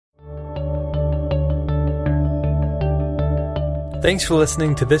Thanks for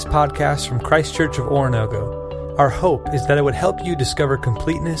listening to this podcast from Christ Church of Oronogo. Our hope is that it would help you discover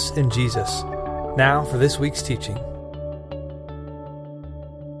completeness in Jesus. Now for this week's teaching.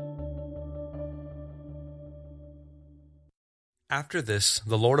 After this,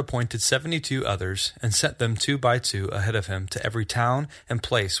 the Lord appointed 72 others and sent them 2 by 2 ahead of him to every town and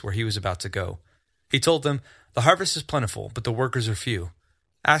place where he was about to go. He told them, "The harvest is plentiful, but the workers are few.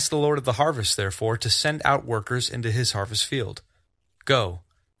 Ask the Lord of the harvest, therefore, to send out workers into his harvest field. Go,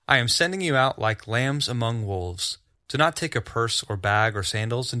 I am sending you out like lambs among wolves. Do not take a purse or bag or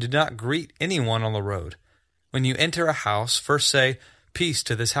sandals, and do not greet anyone on the road. When you enter a house, first say, 'Peace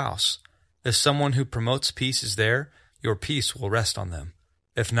to this house.' If someone who promotes peace is there, your peace will rest on them.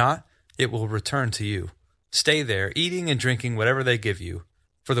 If not, it will return to you. Stay there, eating and drinking whatever they give you,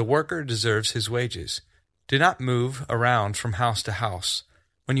 for the worker deserves his wages. Do not move around from house to house.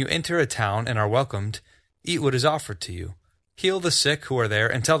 When you enter a town and are welcomed, eat what is offered to you. Heal the sick who are there,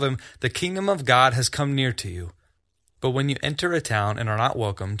 and tell them, 'The kingdom of God has come near to you.' But when you enter a town and are not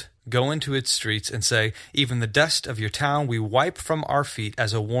welcomed, go into its streets and say, 'Even the dust of your town we wipe from our feet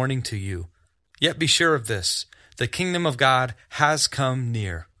as a warning to you.' Yet be sure of this, the kingdom of God has come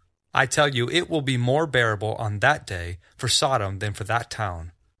near. I tell you, it will be more bearable on that day for Sodom than for that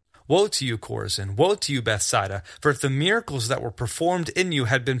town. Woe to you, Chorazin! Woe to you, Bethsaida! For if the miracles that were performed in you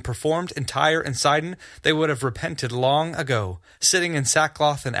had been performed in Tyre and Sidon, they would have repented long ago, sitting in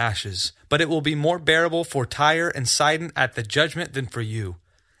sackcloth and ashes. But it will be more bearable for Tyre and Sidon at the judgment than for you.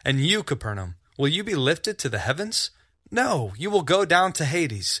 And you, Capernaum, will you be lifted to the heavens? No, you will go down to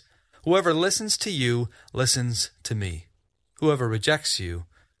Hades. Whoever listens to you listens to me. Whoever rejects you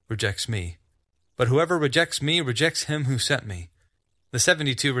rejects me. But whoever rejects me rejects him who sent me." The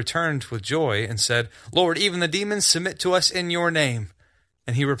 72 returned with joy and said, "Lord, even the demons submit to us in your name."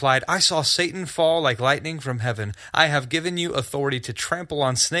 And he replied, "I saw Satan fall like lightning from heaven. I have given you authority to trample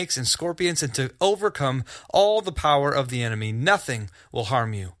on snakes and scorpions and to overcome all the power of the enemy. Nothing will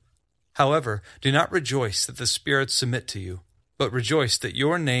harm you. However, do not rejoice that the spirits submit to you, but rejoice that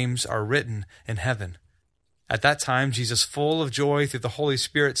your names are written in heaven." At that time, Jesus, full of joy through the Holy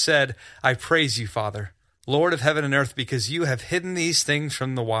Spirit, said, "I praise you, Father, Lord of heaven and earth, because you have hidden these things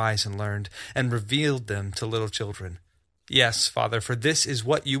from the wise and learned, and revealed them to little children. Yes, Father, for this is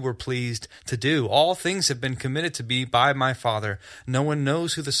what you were pleased to do. All things have been committed to me by my Father. No one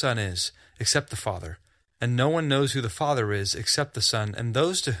knows who the Son is, except the Father, and no one knows who the Father is, except the Son, and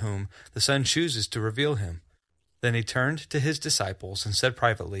those to whom the Son chooses to reveal him." Then he turned to his disciples and said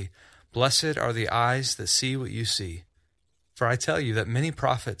privately, "Blessed are the eyes that see what you see. For I tell you that many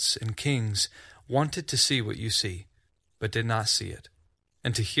prophets and kings wanted to see what you see, but did not see it,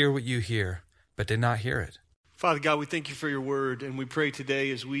 and to hear what you hear, but did not hear it." Father God, we thank you for your word, and we pray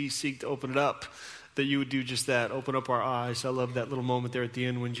today as we seek to open it up, that you would do just that, open up our eyes. I love that little moment there at the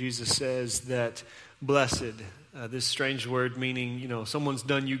end when Jesus says that blessed, this strange word meaning, someone's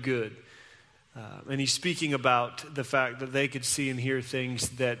done you good. And he's speaking about the fact that they could see and hear things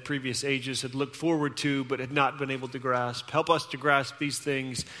that previous ages had looked forward to but had not been able to grasp. Help us to grasp these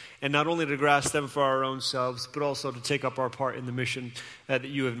things, and not only to grasp them for our own selves, but also to take up our part in the mission that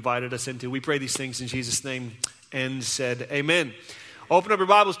you have invited us into. We pray these things in Jesus' name and said amen. Open up your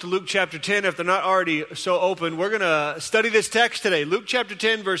Bibles to Luke chapter 10. If they're not already so open, we're going to study this text today. Luke chapter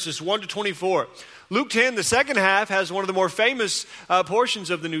 10, verses 1 to 24. Luke 10, the second half, has one of the more famous portions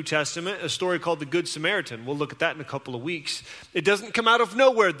of the New Testament, a story called the Good Samaritan. We'll look at that in a couple of weeks. It doesn't come out of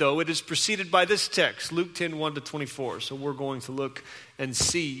nowhere, though. It is preceded by this text, Luke 10, 1 to 24. So we're going to look and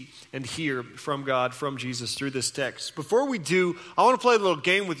see and hear from God, from Jesus, through this text. Before we do, I want to play a little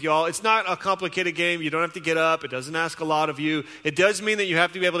game with y'all. It's not a complicated game. You don't have to get up. It doesn't ask a lot of you. It does mean that you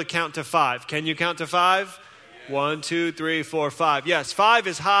have to be able to count to 5. Can you count to 5? 1, 2, 3, 4, 5. Yes, 5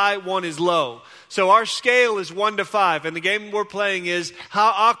 is high, 1 is low. So our scale is 1 to 5, and the game we're playing is,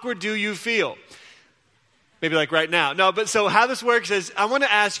 how awkward do you feel? Maybe like right now. No, but so how this works is, I want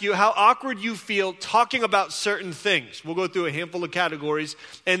to ask you how awkward you feel talking about certain things. We'll go through a handful of categories,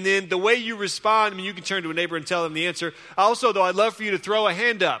 and then the way you respond, you can turn to a neighbor and tell them the answer. Also, though, I'd love for you to throw a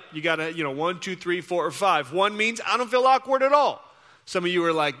hand up. You got to, 1, 2, 3, 4, or 5. 1 means, I don't feel awkward at all. Some of you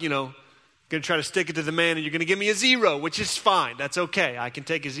are like, going to try to stick it to the man, and you're going to give me a 0, which is fine. That's okay. I can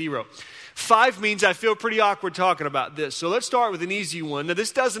take a 0. 5 means I feel pretty awkward talking about this. So let's start with an easy one. Now,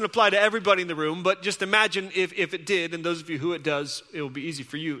 this doesn't apply to everybody in the room, but just imagine if it did, and those of you who it does, it will be easy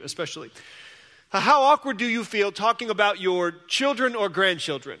for you especially. How awkward do you feel talking about your children or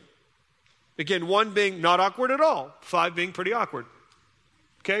grandchildren? Again, 1 being not awkward at all, 5 being pretty awkward.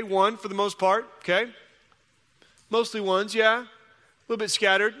 Okay, 1 for the most part, okay? Mostly 1s, yeah. A little bit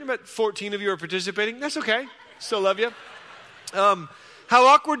scattered. About 14 of you are participating. That's okay. Still love you. How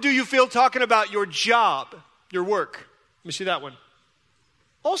awkward do you feel talking about your job, your work? Let me see that one.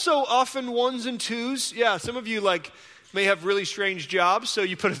 Also, often ones and twos. Yeah, some of you may have really strange jobs, so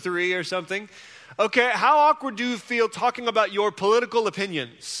you put a 3 or something. Okay, how awkward do you feel talking about your political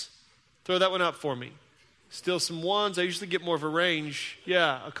opinions? Throw that one up for me. Still some ones. I usually get more of a range.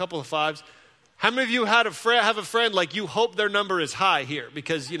 Yeah, a couple of 5s. How many of you have a friend like you hope their number is high here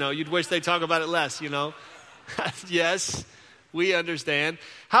because, you'd wish they talk about it less, Yes, we understand.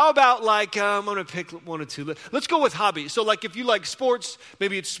 How about I'm going to pick 1 or 2. Let's go with hobbies. So if you like sports,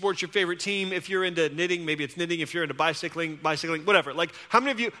 maybe it's sports your favorite team. If you're into knitting, maybe it's knitting. If you're into bicycling, whatever.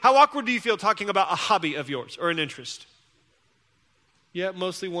 How awkward do you feel talking about a hobby of yours or an interest? Yeah,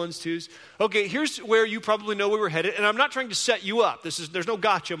 mostly 1s, 2s. Okay, here's where you probably know where we're headed, and I'm not trying to set you up. There's no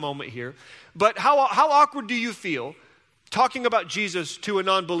gotcha moment here. But how awkward do you feel talking about Jesus to a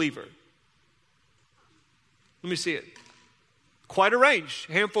non-believer? Let me see it. Quite a range.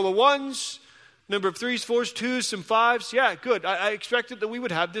 A handful of 1s, number of 3s, 4s, 2s, some 5s. Yeah, good. I expected that we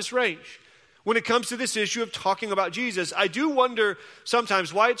would have this range. When it comes to this issue of talking about Jesus, I do wonder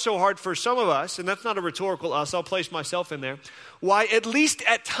sometimes why it's so hard for some of us, and that's not a rhetorical us, I'll place myself in there, why at least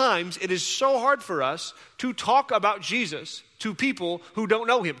at times it is so hard for us to talk about Jesus to people who don't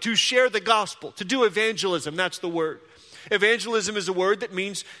know him, to share the gospel, to do evangelism, that's the word. Evangelism is a word that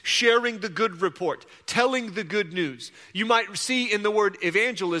means sharing the good report, telling the good news. You might see in the word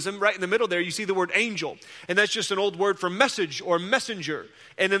evangelism, right in the middle there, you see the word angel. And that's just an old word for message or messenger.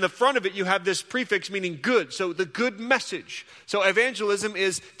 And in the front of it, you have this prefix meaning good. So the good message. So evangelism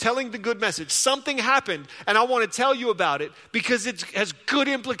is telling the good message. Something happened, and I want to tell you about it because it has good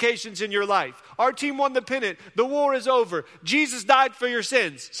implications in your life. Our team won the pennant. The war is over. Jesus died for your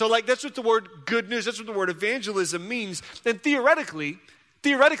sins. So that's what the word good news, that's what the word evangelism means. And theoretically,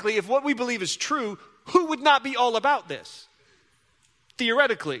 if what we believe is true, who would not be all about this?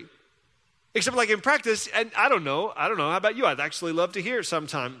 Theoretically. Except in practice, and I don't know, how about you? I'd actually love to hear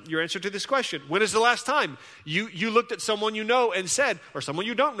sometime your answer to this question. When is the last time you looked at someone you know and said, or someone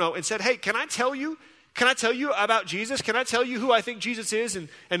you don't know and said, hey, can I tell you about Jesus? Can I tell you who I think Jesus is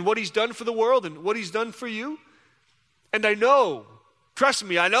and what he's done for the world and what he's done for you? And I know, trust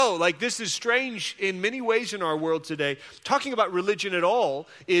me, I know, this is strange in many ways in our world today. Talking about religion at all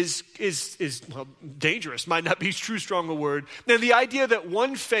is dangerous, might not be too strong a word. Now, the idea that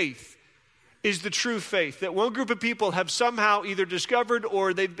one faith is the true faith, that one group of people have somehow either discovered or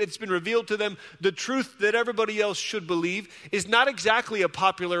it's been revealed to them the truth that everybody else should believe is not exactly a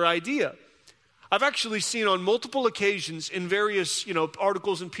popular idea. I've actually seen on multiple occasions in various,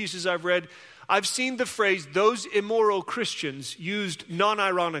 articles and pieces I've read, I've seen the phrase, those immoral Christians, used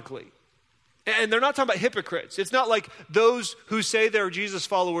non-ironically. And they're not talking about hypocrites. It's not like those who say they're Jesus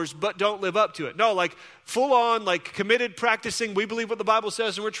followers but don't live up to it. No, full on, committed, practicing, we believe what the Bible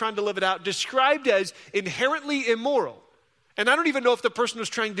says and we're trying to live it out, described as inherently immoral. And I don't even know if the person was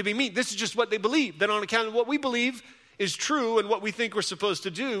trying to be mean. This is just what they believe. That on account of what we believe is true and what we think we're supposed to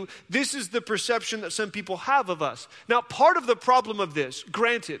do, this is the perception that some people have of us. Now, part of the problem of this,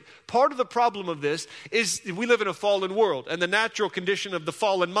 granted, part of the problem of this is we live in a fallen world, and the natural condition of the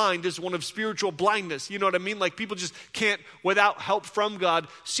fallen mind is one of spiritual blindness. You know what I mean? People just can't, without help from God,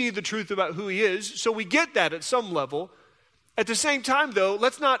 see the truth about who he is. So we get that at some level. At the same time, though,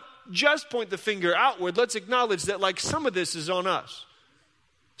 let's not just point the finger outward. Let's acknowledge that some of this is on us.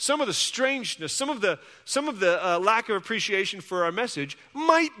 Some of the strangeness, some of the lack of appreciation for our message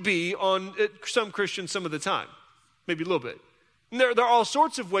might be on some Christians some of the time, maybe a little bit. And there are all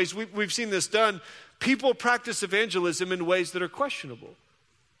sorts of ways we've seen this done. People practice evangelism in ways that are questionable.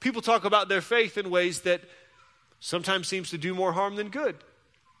 People talk about their faith in ways that sometimes seems to do more harm than good.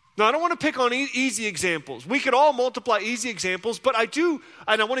 Now, I don't want to pick on easy examples. We could all multiply easy examples, but I do,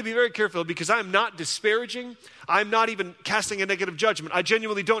 and I want to be very careful because I'm not disparaging. I'm not even casting a negative judgment. I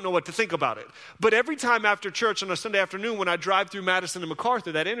genuinely don't know what to think about it. But every time after church on a Sunday afternoon when I drive through Madison and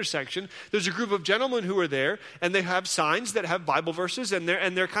MacArthur, that intersection, there's a group of gentlemen who are there, and they have signs that have Bible verses, and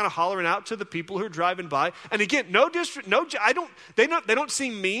they're kind of hollering out to the people who are driving by. And again, they don't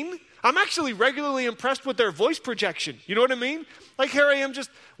seem mean. I'm actually regularly impressed with their voice projection. You know what I mean? Here I am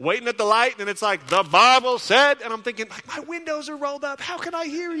just waiting at the light, and it's the Bible said, and I'm thinking, my windows are rolled up. How can I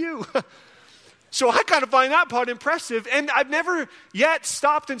hear you? So I kind of find that part impressive, and I've never yet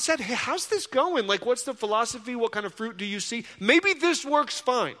stopped and said, hey, how's this going? What's the philosophy? What kind of fruit do you see? Maybe this works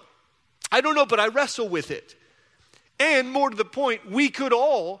fine. I don't know, but I wrestle with it. And more to the point, we could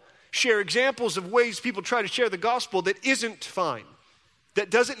all share examples of ways people try to share the gospel that isn't fine, that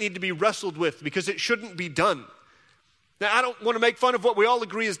doesn't need to be wrestled with because it shouldn't be done. Now, I don't want to make fun of what we all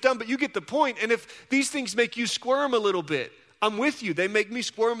agree is done, but you get the point. And if these things make you squirm a little bit, I'm with you. They make me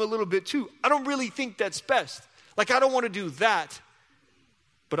squirm a little bit too. I don't really think that's best. Like, I don't want to do that,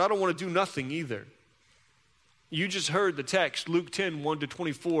 but I don't want to do nothing either. You just heard the text, Luke 10,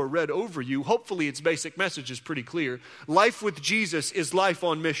 1-24, read over you. Hopefully its basic message is pretty clear. Life with Jesus is life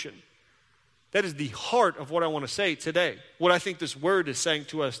on mission. That is the heart of what I want to say today, what I think this word is saying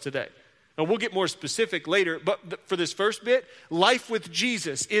to us today. And we'll get more specific later, but for this first bit, life with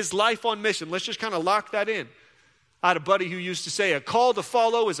Jesus is life on mission. Let's just kind of lock that in. I had a buddy who used to say, a call to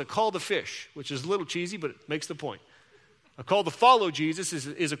follow is a call to fish, which is a little cheesy, but it makes the point. A call to follow Jesus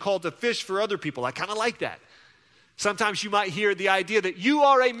is a call to fish for other people. I kind of like that. Sometimes you might hear the idea that you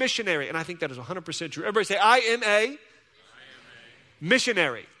are a missionary, and I think that is 100% true. Everybody say, I am a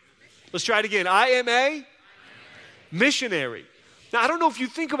missionary. Let's try it again. I am a missionary. Now, I don't know if you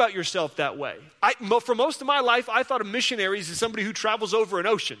think about yourself that way. For most of my life, I thought of missionaries as somebody who travels over an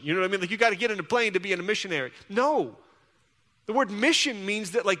ocean. You know what I mean? Like, you got to get in a plane to be a missionary. No. The word mission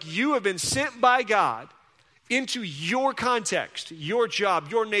means that, like, you have been sent by God into your context, your job,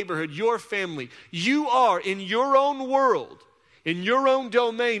 your neighborhood, your family. You are, in your own world, in your own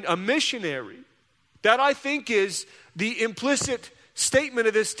domain, a missionary. That, I think, is the implicit statement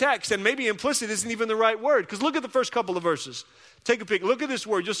of this text. And maybe implicit isn't even the right word, because look at the first couple of verses. Take a peek. Look at this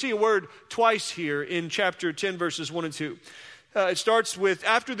word. You'll see a word twice here in chapter 10, verses 1 and 2. It starts with,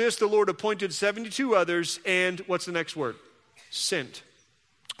 after this, the Lord appointed 72 others, and what's the next word? Sent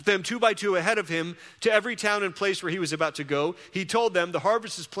them 2 by 2 ahead of him to every town and place where he was about to go. He told them, the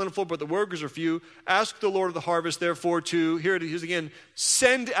harvest is plentiful, but the workers are few. Ask the Lord of the harvest, therefore, to, here it is again,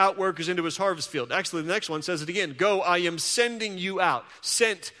 send out workers into his harvest field. Actually, the next one says it again. Go, I am sending you out.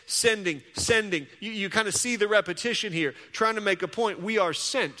 Sent, sending, sending. You kind of see the repetition here, trying to make a point. We are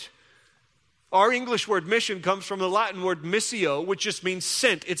sent. Our English word mission comes from the Latin word missio, which just means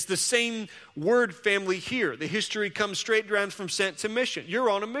sent. It's the same word family here. The history comes straight around from sent to mission. You're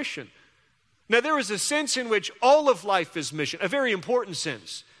on a mission. Now, there is a sense in which all of life is mission, a very important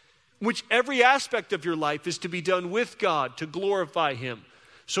sense, in which every aspect of your life is to be done with God to glorify Him.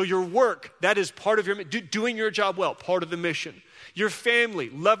 So your work, that is part of your, doing your job well, part of the mission. Your family,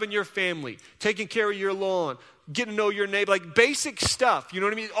 loving your family, taking care of your lawn, getting to know your neighbor, like basic stuff, you know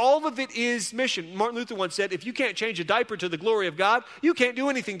what I mean? All of it is mission. Martin Luther once said, if you can't change a diaper to the glory of God, you can't do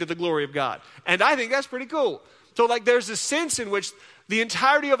anything to the glory of God. And I think that's pretty cool. So like there's a sense in which the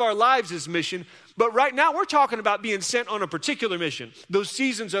entirety of our lives is mission, but right now we're talking about being sent on a particular mission. Those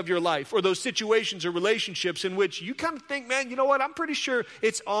seasons of your life or those situations or relationships in which you kind of think, man, you know what? I'm pretty sure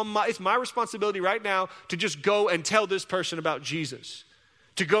it's my responsibility right now to just go and tell this person about Jesus,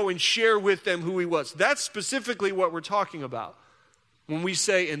 to go and share with them who He was. That's specifically what we're talking about when we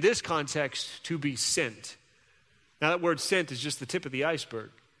say in this context to be sent. Now that word sent is just the tip of the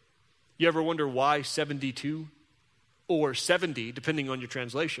iceberg. You ever wonder why 72 or 70, depending on your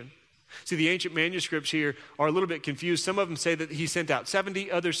translation? See, the ancient manuscripts here are a little bit confused. Some of them say that He sent out 70.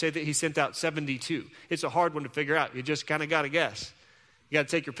 Others say that He sent out 72. It's a hard one to figure out. You just kind of got to guess. You got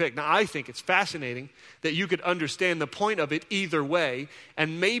to take your pick. Now, I think it's fascinating that you could understand the point of it either way,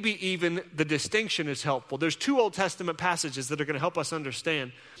 and maybe even the distinction is helpful. There's 2 Old Testament passages that are going to help us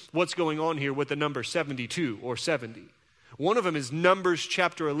understand what's going on here with the number 72 or 70. One of them is Numbers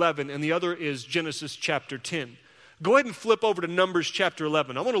chapter 11, and the other is Genesis chapter 10. Go ahead and flip over to Numbers chapter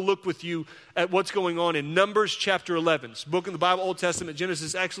 11. I want to look with you at what's going on in Numbers chapter 11. It's a book in the Bible, Old Testament,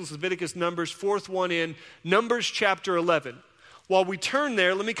 Genesis, Exodus, Leviticus, Numbers, 4th one in, Numbers chapter 11. While we turn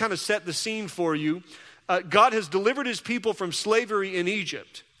there, let me kind of set the scene for you. God has delivered His people from slavery in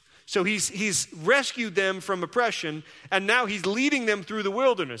Egypt. So he's rescued them from oppression, and now He's leading them through the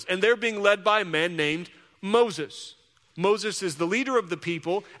wilderness. And they're being led by a man named Moses. Moses is the leader of the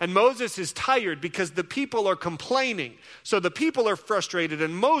people, and Moses is tired because the people are complaining. So the people are frustrated,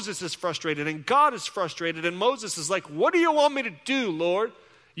 and Moses is frustrated, and God is frustrated, and Moses is like, what do you want me to do, Lord?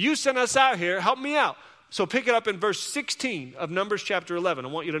 You sent us out here. Help me out. So pick it up in verse 16 of Numbers chapter 11. I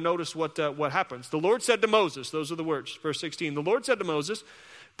want you to notice what happens. The Lord said to Moses, those are the words, verse 16. The Lord said to Moses,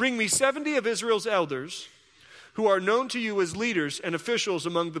 bring me 70 of Israel's elders who are known to you as leaders and officials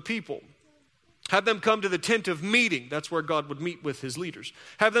among the people. Have them come to the tent of meeting. That's where God would meet with His leaders.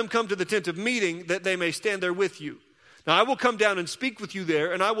 Have them come to the tent of meeting that they may stand there with you. Now I will come down and speak with you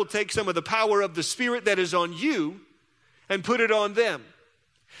there, and I will take some of the power of the Spirit that is on you and put it on them.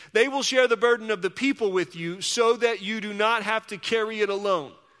 They will share the burden of the people with you so that you do not have to carry it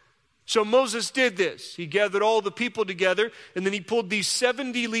alone. So Moses did this. He gathered all the people together, and then he pulled these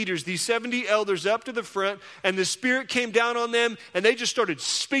 70 leaders, these 70 elders up to the front, and the Spirit came down on them, and they just started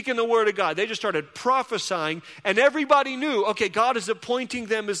speaking the word of God. They just started prophesying, and everybody knew, okay, God is appointing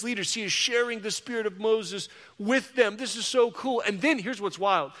them as leaders. He is sharing the Spirit of Moses with them. This is so cool. And then here's what's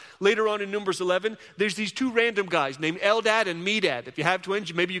wild. Later on in Numbers 11, there's these two random guys named Eldad and Medad. If you have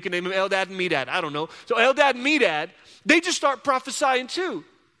twins, maybe you can name them Eldad and Medad. I don't know. So Eldad and Medad, they just start prophesying too.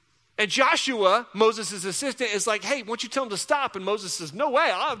 And Joshua, Moses' assistant, is like, hey, why don't you tell him to stop? And Moses says, no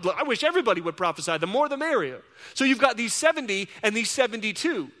way, I wish everybody would prophesy. The more the merrier. So you've got these 70 and these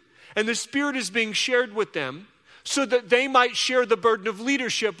 72. And the Spirit is being shared with them so that they might share the burden of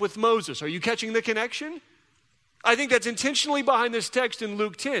leadership with Moses. Are you catching the connection? I think that's intentionally behind this text in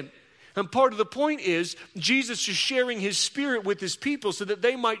Luke 10. And part of the point is Jesus is sharing his Spirit with his people so that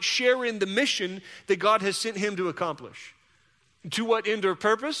they might share in the mission that God has sent him to accomplish. To what end or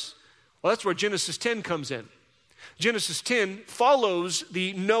purpose? Well, that's where Genesis 10 comes in. Genesis 10 follows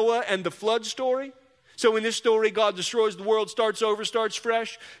the Noah and the flood story. So in this story, God destroys the world, starts over, starts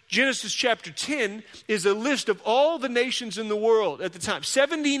fresh. Genesis chapter 10 is a list of all the nations in the world at the time.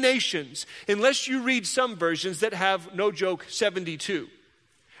 70 nations, unless you read some versions that have, no joke, 72.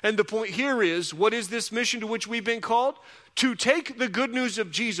 And the point here is, what is this mission to which we've been called? To take the good news of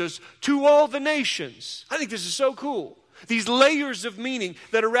Jesus to all the nations. I think this is so cool. These layers of meaning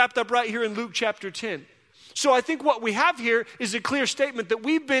that are wrapped up right here in Luke chapter 10. So I think what we have here is a clear statement that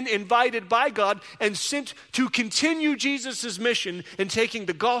we've been invited by God and sent to continue Jesus' mission in taking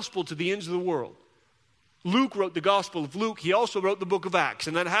the gospel to the ends of the world. Luke wrote the Gospel of Luke. He also wrote the book of Acts,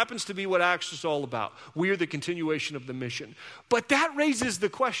 and that happens to be what Acts is all about. We are the continuation of the mission. But that raises the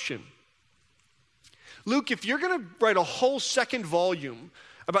question. Luke, if you're going to write a whole second volume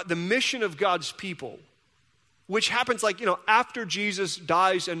about the mission of God's people, which happens after Jesus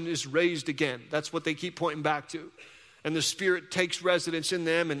dies and is raised again. That's what they keep pointing back to. And the Spirit takes residence in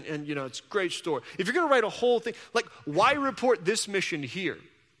them and it's a great story. If you're going to write a whole thing, why report this mission here?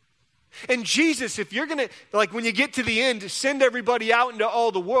 And Jesus, if you're going to, when you get to the end, send everybody out into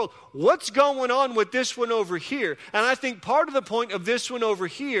all the world, what's going on with this one over here? And I think part of the point of this one over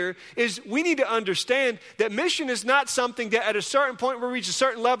here is we need to understand that mission is not something that at a certain point we reach a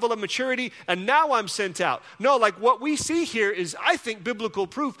certain level of maturity and now I'm sent out. No, what we see here is, I think, biblical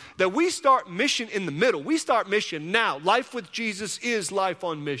proof that we start mission in the middle. We start mission now. Life with Jesus is life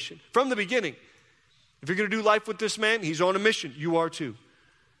on mission from the beginning. If you're going to do life with this man, he's on a mission. You are too.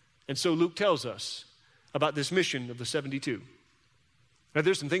 And so Luke tells us about this mission of the 72. Now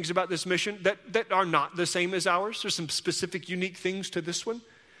there's some things about this mission that are not the same as ours. There's some specific unique things to this one.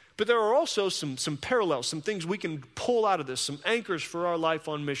 But there are also some parallels, some things we can pull out of this, some anchors for our life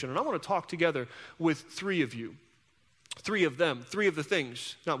on mission. And I want to talk together with three of you. Three of them, three of the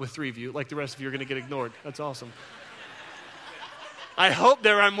things. Not with three of you, like the rest of you are going to get ignored. That's awesome. I hope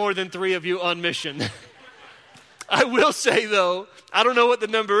there are more than three of you on mission. I will say, though, I don't know what the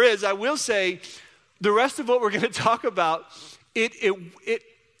number is. I will say the rest of what we're going to talk about,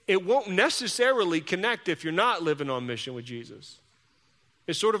 it won't necessarily connect if you're not living on mission with Jesus.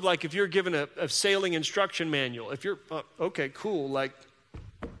 It's sort of like if you're given a sailing instruction manual. If you're, okay, cool,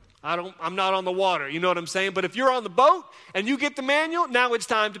 I'm not on the water, you know what I'm saying? But if you're on the boat and you get the manual, now it's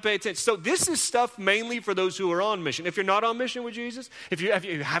time to pay attention. So this is stuff mainly for those who are on mission. If you're not on mission with Jesus, if you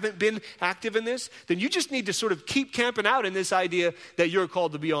haven't been active in this, then you just need to sort of keep camping out in this idea that you're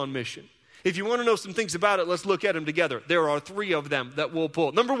called to be on mission. If you want to know some things about it, let's look at them together. There are three of them that we'll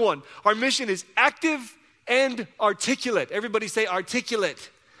pull. Number one, our mission is active and articulate. Everybody say articulate.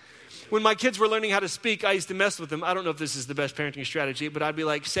 When my kids were learning how to speak, I used to mess with them. I don't know if this is the best parenting strategy, but I'd be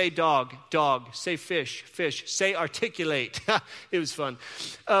like, say dog, dog, say fish, fish, say articulate. It was fun.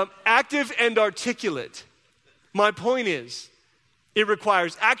 Active and articulate. My point is, it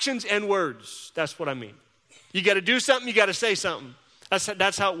requires actions and words. That's what I mean. You got to do something, you got to say something.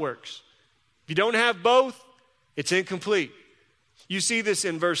 That's how it works. If you don't have both, it's incomplete. You see this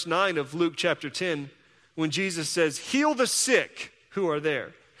in verse 9 of Luke chapter 10 when Jesus says, heal the sick who are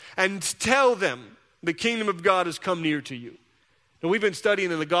there. And tell them the kingdom of God has come near to you. Now, we've been studying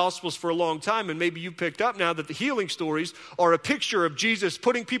in the Gospels for a long time, and maybe you picked up now that the healing stories are a picture of Jesus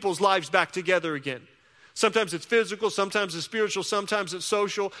putting people's lives back together again. Sometimes it's physical, sometimes it's spiritual, sometimes it's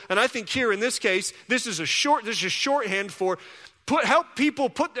social. And I think here in this case, this is shorthand for help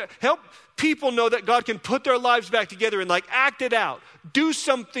people know that God can put their lives back together and act it out. Do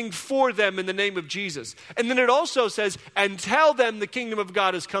something for them in the name of Jesus. And then it also says, and tell them the kingdom of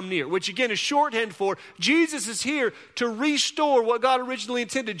God has come near, which again is shorthand for Jesus is here to restore what God originally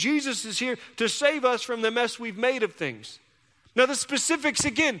intended. Jesus is here to save us from the mess we've made of things. Now, the specifics,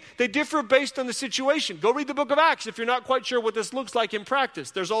 again, they differ based on the situation. Go read the book of Acts if you're not quite sure what this looks like in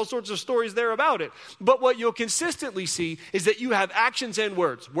practice. There's all sorts of stories there about it. But what you'll consistently see is that you have actions and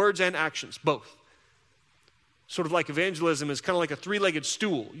words and actions, both. Sort of like evangelism is kind of like a three-legged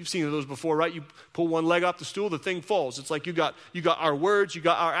stool. You've seen those before, right? You pull one leg off the stool, the thing falls. It's like you got our words, you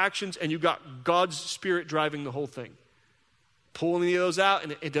got our actions, and you got God's Spirit driving the whole thing. Pull any of those out,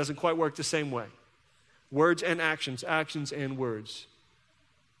 and it doesn't quite work the same way. Words and actions, actions and words.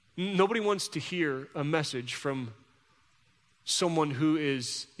 Nobody wants to hear a message from someone who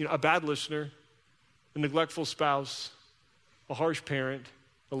is, a bad listener, a neglectful spouse, a harsh parent,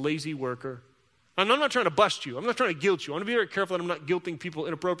 a lazy worker. And I'm not trying to bust you. I'm not trying to guilt you. I want to be very careful that I'm not guilting people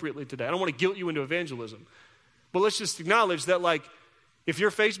inappropriately today. I don't want to guilt you into evangelism. But let's just acknowledge that, if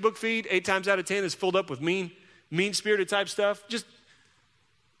your Facebook feed 8 times out of 10 is filled up with mean-spirited type stuff, just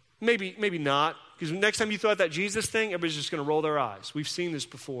maybe not. Because next time you throw out that Jesus thing, everybody's just going to roll their eyes. We've seen this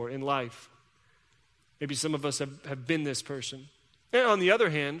before in life. Maybe some of us have been this person. And on the other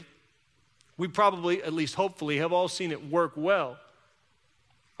hand, we probably, at least hopefully, have all seen it work well.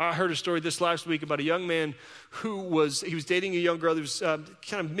 I heard a story this last week about a young man who was dating a young girl who was kind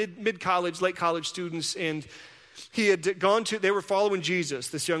of mid-college, late college students, and he had they were following Jesus,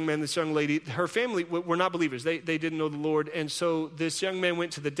 this young man, this young lady. Her family were not believers. They didn't know the Lord. And so this young man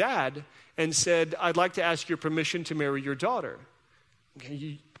went to the dad and said, I'd like to ask your permission to marry your daughter.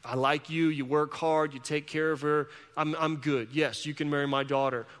 I like you. You work hard. You take care of her. I'm good. Yes, you can marry my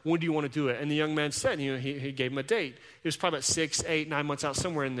daughter. When do you want to do it? And the young man said, he gave him a date. It was probably about 6, 8, 9 months out,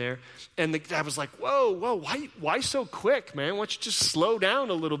 somewhere in there. And the dad was like, whoa, why so quick, man? Why don't you just slow down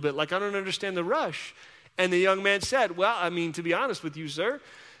a little bit? I don't understand the rush. And the young man said, to be honest with you, sir,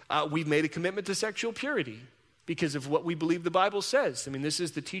 we've made a commitment to sexual purity because of what we believe the Bible says. this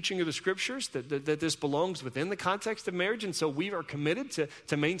is the teaching of the scriptures, that this belongs within the context of marriage. And so we are committed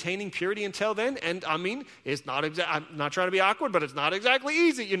to maintaining purity until then. And it's not I'm not trying to be awkward, but it's not exactly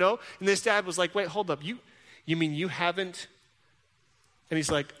easy, And this dad was like, wait, hold up. You mean you haven't? And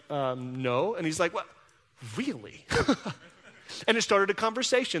he's like, no. And he's like, what? Really? And it started a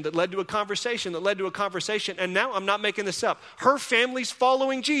conversation that led to a conversation that led to a conversation. And now I'm not making this up. Her family's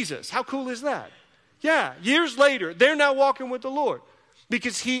following Jesus. How cool is that? Yeah, years later, they're now walking with the Lord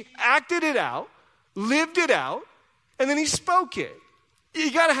because he acted it out, lived it out, and then he spoke it.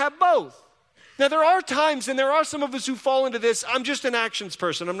 You got to have both. Now, there are times, and there are some of us who fall into this, I'm just an actions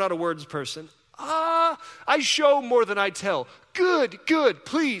person. I'm not a words person. I show more than I tell. Good.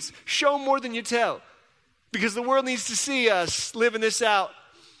 Please, show more than you tell. Because the world needs to see us living this out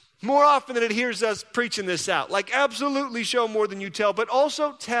more often than it hears us preaching this out. Absolutely show more than you tell, but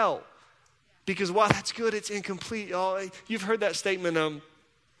also tell. Because while that's good, it's incomplete. You've heard that statement,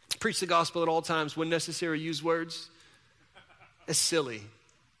 preach the gospel at all times, when necessary, use words. It's silly.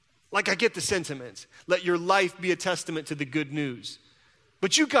 I get the sentiment. Let your life be a testament to the good news.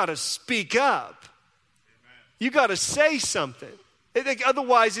 But you got to speak up. Amen. You got to say something.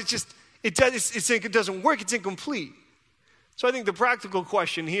 Otherwise, it doesn't work. It's incomplete. So I think the practical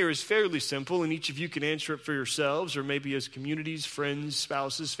question here is fairly simple, and each of you can answer it for yourselves, or maybe as communities, friends,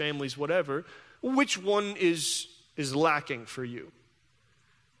 spouses, families, whatever. Which one is lacking for you?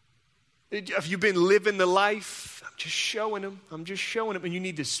 Have you been living the life? I'm just showing them, and you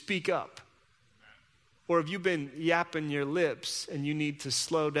need to speak up. Or have you been yapping your lips, and you need to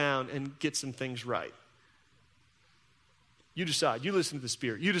slow down and get some things right? You decide. You listen to the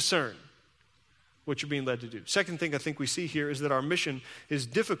Spirit. You discern what you're being led to do. Second thing I think we see here is that our mission is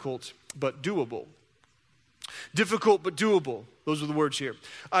difficult but doable. Difficult but doable. Those are the words here.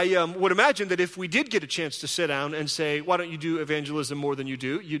 I would imagine that if we did get a chance to sit down and say, why don't you do evangelism more than you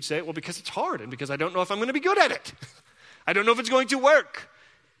do? You'd say, well, because it's hard and because I don't know if I'm going to be good at it. I don't know if it's going to work.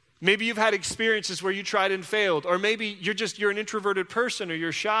 Maybe you've had experiences where you tried and failed, or maybe you're an introverted person, or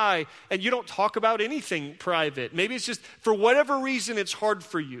you're shy and you don't talk about anything private. Maybe it's just for whatever reason it's hard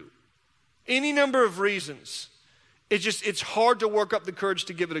for you. Any number of reasons. It's hard to work up the courage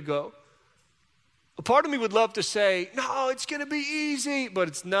to give it a go. A part of me would love to say, no, it's going to be easy, but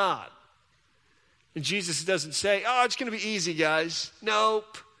it's not. And Jesus doesn't say, it's going to be easy, guys.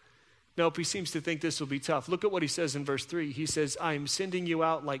 Nope, he seems to think this will be tough. Look at what he says in verse 3. He says, I am sending you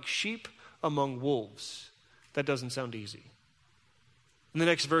out like sheep among wolves. That doesn't sound easy. In the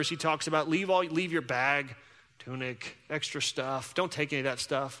next verse, he talks about leave your bag, tunic, extra stuff. Don't take any of that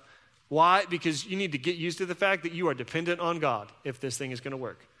stuff. Why? Because you need to get used to the fact that you are dependent on God if this thing is going to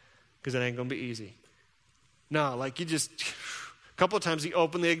work. Because it ain't going to be easy. No, a couple of times he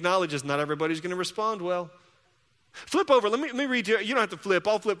openly acknowledges not everybody's going to respond well. Flip over. Let me read here. You don't have to flip.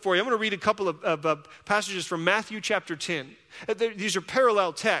 I'll flip for you. I'm going to read a couple of passages from Matthew chapter 10. These are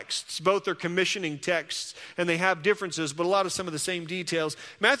parallel texts. Both are commissioning texts, and they have differences, but a lot of some of the same details.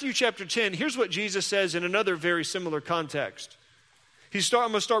 Matthew chapter 10, here's what Jesus says in another very similar context. I'm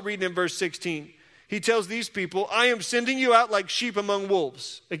going to start reading in verse 16. He tells these people, I am sending you out like sheep among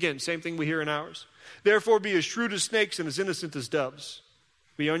wolves. Again, same thing we hear in ours. Therefore be as shrewd as snakes and as innocent as doves.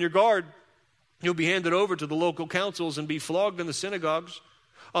 Be on your guard. You'll be handed over to the local councils and be flogged in the synagogues.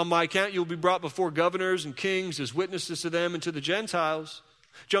 On my account, you'll be brought before governors and kings as witnesses to them and to the Gentiles.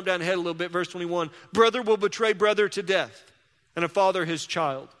 Jump down ahead a little bit, verse 21. Brother will betray brother to death, and a father his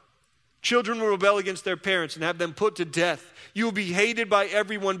child. Children will rebel against their parents and have them put to death. You will be hated by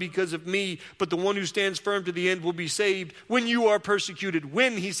everyone because of me, but the one who stands firm to the end will be saved. When you are persecuted,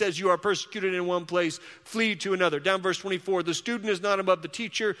 when, he says, you are persecuted in one place, flee to another. Down verse 24, the student is not above the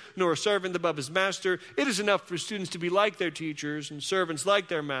teacher, nor a servant above his master. It is enough for students to be like their teachers and servants like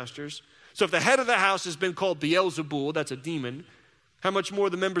their masters. So if the head of the house has been called Beelzebul, that's a demon, how much more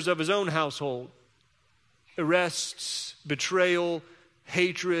the members of his own household? Arrests, betrayal,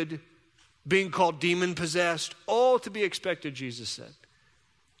 hatred, being called demon-possessed, all to be expected, Jesus said.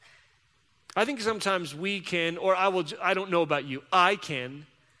 I think sometimes we can, or I don't know about you, I can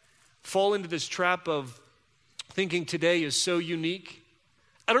fall into this trap of thinking today is so unique.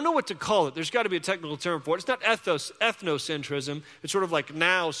 I don't know what to call it. There's got to be a technical term for it. It's not ethnocentrism. It's sort of like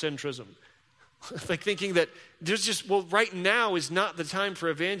now-centrism. Like thinking that right now is not the time for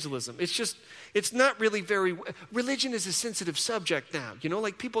evangelism. It's not really religion is a sensitive subject now.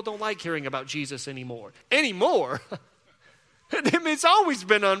 Like people don't like hearing about Jesus anymore. Anymore? It's always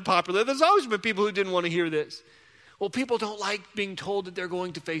been unpopular. There's always been people who didn't want to hear this. Well, people don't like being told that they're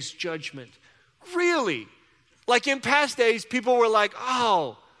going to face judgment. Really? Like in past days, people were like,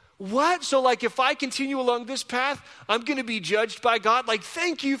 oh, what? So like if I continue along this path, I'm going to be judged by God? Like,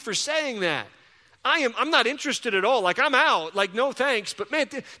 thank you for saying that. I'm not interested at all. Like, I'm out. Like, no thanks. But man,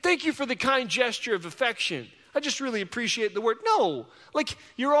 thank you for the kind gesture of affection. I just really appreciate the word. No, like,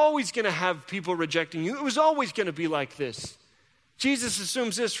 you're always going to have people rejecting you. It was always going to be like this. Jesus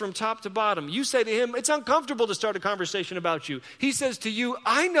assumes this from top to bottom. You say to him, it's uncomfortable to start a conversation about you. He says to you,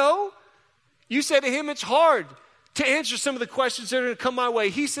 I know. You say to him, it's hard to answer some of the questions that are going to come my way.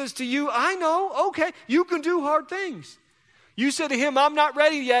 He says to you, I know. Okay, you can do hard things. You said to him, I'm not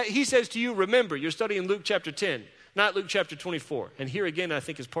ready yet. He says to you, remember, you're studying Luke chapter 10, not Luke chapter 24. And here again, I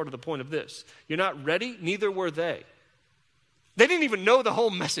think is part of the point of this. You're not ready, neither were they. They didn't even know the whole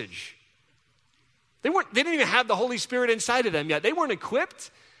message. They didn't even have the Holy Spirit inside of them yet. They weren't equipped,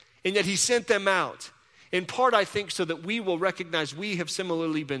 and yet he sent them out. In part, I think, so that we will recognize we have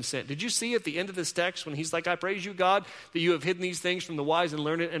similarly been sent. Did you see at the end of this text when he's like, I praise you, God, that you have hidden these things from the wise and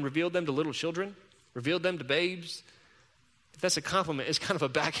learned and revealed them to little children, revealed them to babes? If that's a compliment, it's kind of a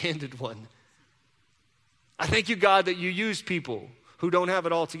backhanded one. I thank you, God, that you use people who don't have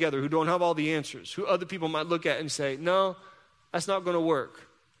it all together, who don't have all the answers, who other people might look at and say, no, that's not going to work.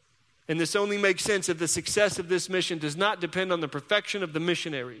 And this only makes sense if the success of this mission does not depend on the perfection of the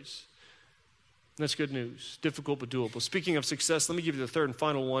missionaries. That's good news. Difficult but doable. Speaking of success, let me give you the third and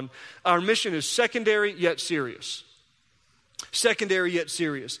final one. Our mission is secondary yet serious. Secondary yet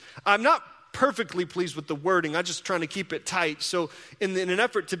serious. I'm not perfectly pleased with the wording. I'm just trying to keep it tight. So in an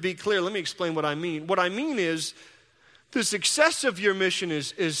effort to be clear, let me explain what I mean. What I mean is the success of your mission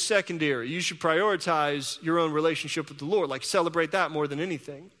is secondary. You should prioritize your own relationship with the Lord, like celebrate that more than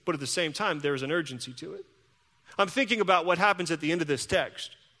anything. But at the same time, there's an urgency to it. I'm thinking about what happens at the end of this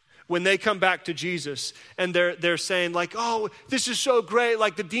text. When they come back to Jesus and they're saying like, oh, this is so great.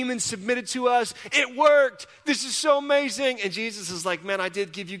 Like the demons submitted to us. It worked. This is so amazing. And Jesus is like, man, I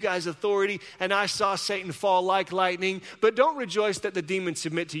did give you guys authority and I saw Satan fall like lightning. But don't rejoice that the demons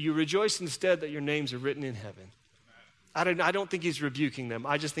submit to you. Rejoice instead that your names are written in heaven. I don't think he's rebuking them.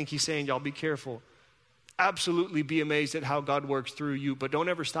 I just think he's saying, y'all be careful. Absolutely be amazed at how God works through you. But don't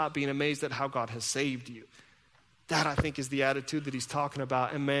ever stop being amazed at how God has saved you. That, I think, is the attitude that he's talking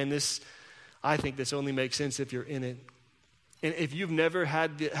about. And man, I think this only makes sense if you're in it. And if you've never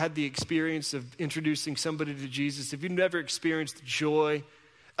had the experience of introducing somebody to Jesus, if you've never experienced the joy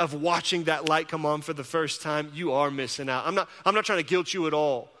of watching that light come on for the first time, you are missing out. I'm not trying to guilt you at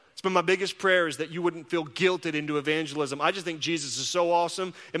all. It's been my biggest prayer is that you wouldn't feel guilted into evangelism. I just think Jesus is so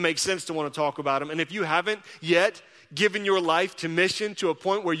awesome, it makes sense to want to talk about him. And if you haven't yet given your life to mission to a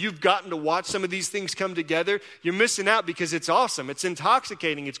point where you've gotten to watch some of these things come together, you're missing out because it's awesome. It's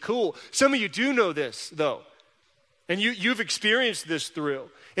intoxicating. It's cool. Some of you do know this, though. And you've experienced this thrill.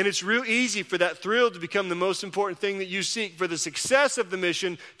 And it's real easy for that thrill to become the most important thing that you seek, for the success of the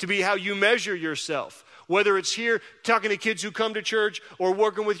mission to be how you measure yourself. Whether it's here talking to kids who come to church or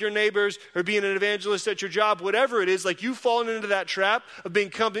working with your neighbors or being an evangelist at your job, whatever it is, like you've fallen into that trap of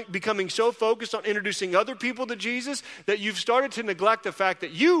becoming so focused on introducing other people to Jesus that you've started to neglect the fact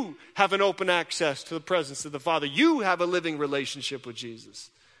that you have an open access to the presence of the Father. You have a living relationship with Jesus.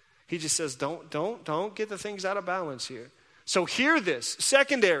 He just says, don't get the things out of balance here. So hear this,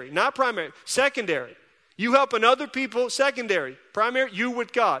 secondary, not primary, secondary. You helping other people, secondary. Primary, you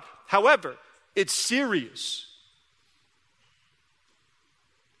with God. However, it's serious.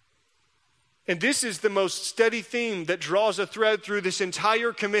 And this is the most steady theme that draws a thread through this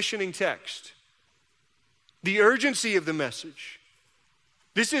entire commissioning text. The urgency of the message.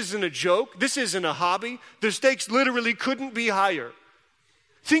 This isn't a joke. This isn't a hobby. The stakes literally couldn't be higher.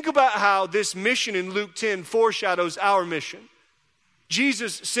 Think about how this mission in Luke 10 foreshadows our mission.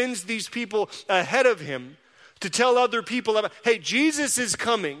 Jesus sends these people ahead of him to tell other people about, hey, Jesus is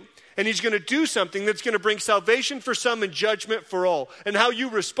coming and he's going to do something that's going to bring salvation for some and judgment for all. And how you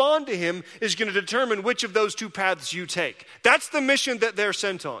respond to him is going to determine which of those two paths you take. That's the mission that they're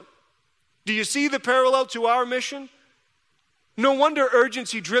sent on. Do you see the parallel to our mission? No wonder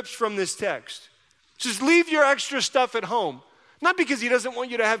urgency drips from this text. It says, leave your extra stuff at home. Not because he doesn't want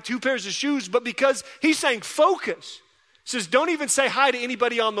you to have 2 pairs of shoes, but because he's saying focus. He says, don't even say hi to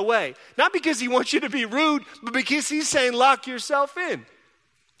anybody on the way. Not because he wants you to be rude, but because he's saying lock yourself in.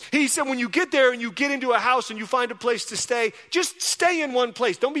 He said when you get there and you get into a house and you find a place to stay, just stay in one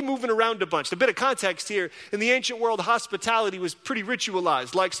place. Don't be moving around a bunch. A bit of context here. In the ancient world, hospitality was pretty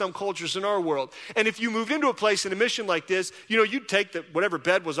ritualized, like some cultures in our world. And if you moved into a place in a mission like this, you'd take whatever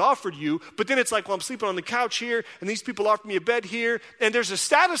bed was offered you, but then it's like, well, I'm sleeping on the couch here, and these people offered me a bed here, and there's a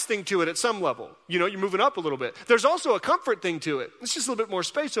status thing to it at some level. You're moving up a little bit. There's also a comfort thing to it. It's just a little bit more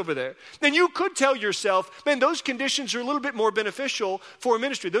space over there. Then you could tell yourself, man, those conditions are a little bit more beneficial for a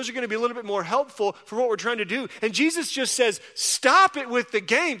ministry. Those are going to be a little bit more helpful for what we're trying to do. And Jesus just says, stop it with the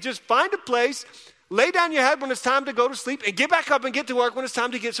game. Just find a place, lay down your head when it's time to go to sleep, and get back up and get to work when it's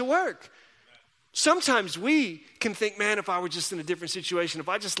time to get to work. Sometimes we can think, man, if I were just in a different situation, if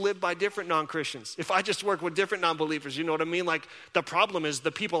I just lived by different non-Christians, if I just worked with different non-believers, you know what I mean? Like the problem is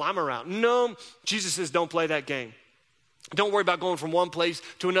the people I'm around. No, Jesus says, don't play that game. Don't worry about going from one place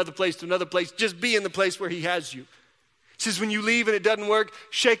to another place to another place. Just be in the place where he has you. He says, when you leave and it doesn't work,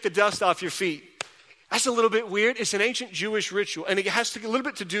 shake the dust off your feet. That's a little bit weird. It's an ancient Jewish ritual, and it has a little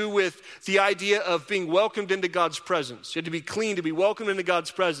bit to do with the idea of being welcomed into God's presence. You have to be clean to be welcomed into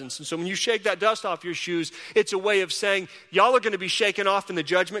God's presence. And so when you shake that dust off your shoes, it's a way of saying, y'all are going to be shaken off in the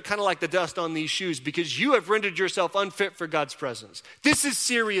judgment, kind of like the dust on these shoes, because you have rendered yourself unfit for God's presence. This is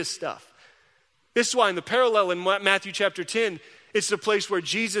serious stuff. This is why in the parallel in Matthew chapter 10, it's the place where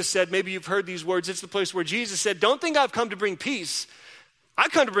Jesus said, maybe you've heard these words, it's the place where Jesus said, don't think I've come to bring peace.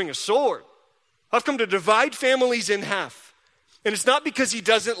 I've come to bring a sword. I've come to divide families in half. And it's not because he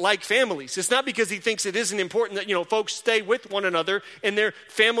doesn't like families. It's not because he thinks it isn't important that, folks stay with one another in their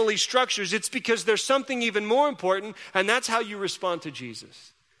family structures. It's because there's something even more important, and that's how you respond to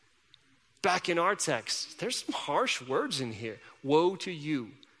Jesus. Back in our text, there's some harsh words in here. Woe to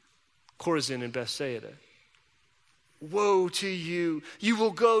you, Chorazin and Bethsaida. Woe to you. You will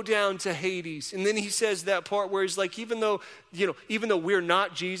go down to Hades. And then he says that part where he's like, even though we're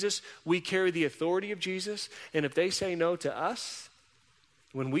not Jesus, we carry the authority of Jesus. And if they say no to us,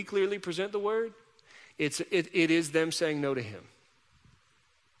 when we clearly present the word, it is them saying no to him.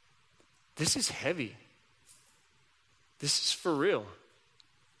 This is heavy. This is for real.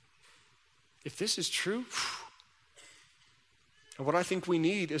 If this is true, and what I think we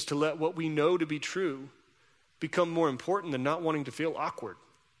need is to let what we know to be true become more important than not wanting to feel awkward.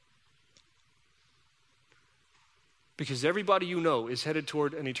 Because everybody you know is headed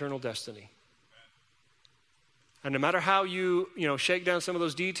toward an eternal destiny. And no matter how you shake down some of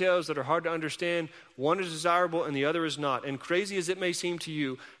those details that are hard to understand, one is desirable and the other is not. And crazy as it may seem to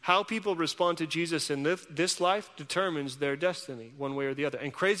you, how people respond to Jesus in this life determines their destiny, one way or the other.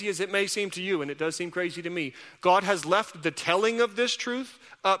 And crazy as it may seem to you, and it does seem crazy to me, God has left the telling of this truth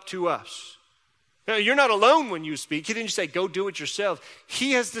up to us. Now, you're not alone when you speak. He didn't just say, go do it yourself.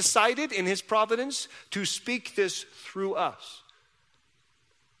 He has decided in his providence to speak this through us.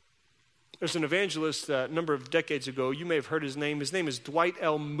 There's an evangelist a number of decades ago. You may have heard his name. His name is Dwight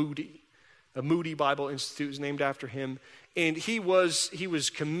L. Moody. A Moody Bible Institute is named after him. And he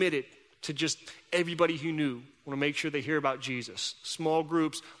was committed to just everybody who knew. Want to make sure they hear about Jesus. Small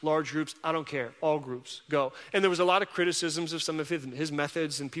groups, large groups, I don't care. All groups, go. And there was a lot of criticisms of some of his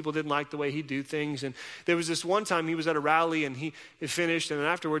methods, and people didn't like the way he'd do things. And there was this one time he was at a rally, and he finished, and then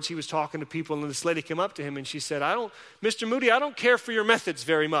afterwards he was talking to people, and this lady came up to him, and she said, Mr. Moody, I don't care for your methods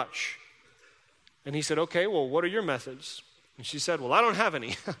very much. And he said, okay, well, what are your methods? And she said, well, I don't have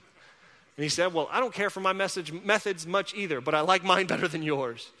any. And he said, well, I don't care for my methods much either, but I like mine better than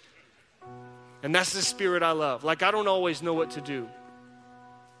yours. And that's the spirit I love. Like, I don't always know what to do.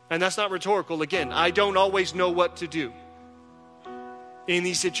 And that's not rhetorical. Again, I don't always know what to do in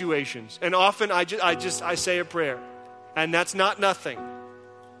these situations. And often I say a prayer. And that's not nothing.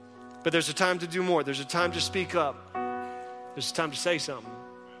 But there's a time to do more. There's a time to speak up. There's a time to say something.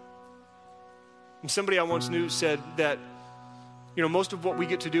 And somebody I once knew said that, most of what we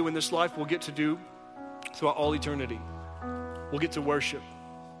get to do in this life, we'll get to do throughout all eternity. We'll get to worship.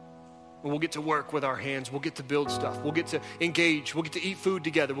 And we'll get to work with our hands. We'll get to build stuff. We'll get to engage. We'll get to eat food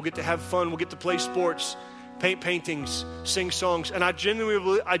together. We'll get to have fun. We'll get to play sports, paint paintings, sing songs. And I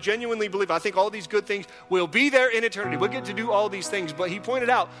genuinely believe, I think all these good things will be there in eternity. We'll get to do all these things. But he pointed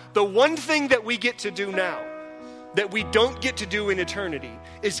out, the one thing that we get to do now that we don't get to do in eternity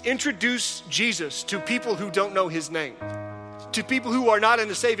is introduce Jesus to people who don't know his name, to people who are not in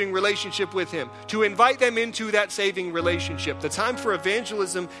a saving relationship with him, to invite them into that saving relationship. The time for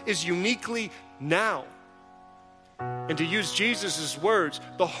evangelism is uniquely now. And to use Jesus' words,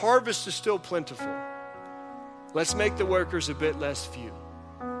 the harvest is still plentiful. Let's make the workers a bit less few.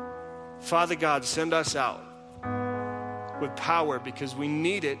 Father God, send us out with power because we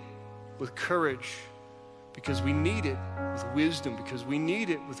need it, with courage because we need it, with wisdom because we need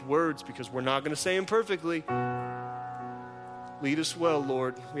it, with words because we're not going to say them perfectly. Lead us well,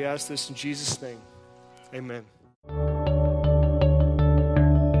 Lord. We ask this in Jesus' name. Amen.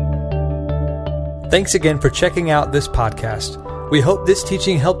 Thanks again for checking out this podcast. We hope this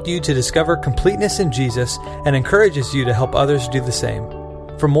teaching helped you to discover completeness in Jesus and encourages you to help others do the same.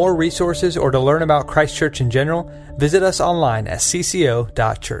 For more resources or to learn about Christ Church in general, visit us online at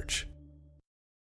cco.church.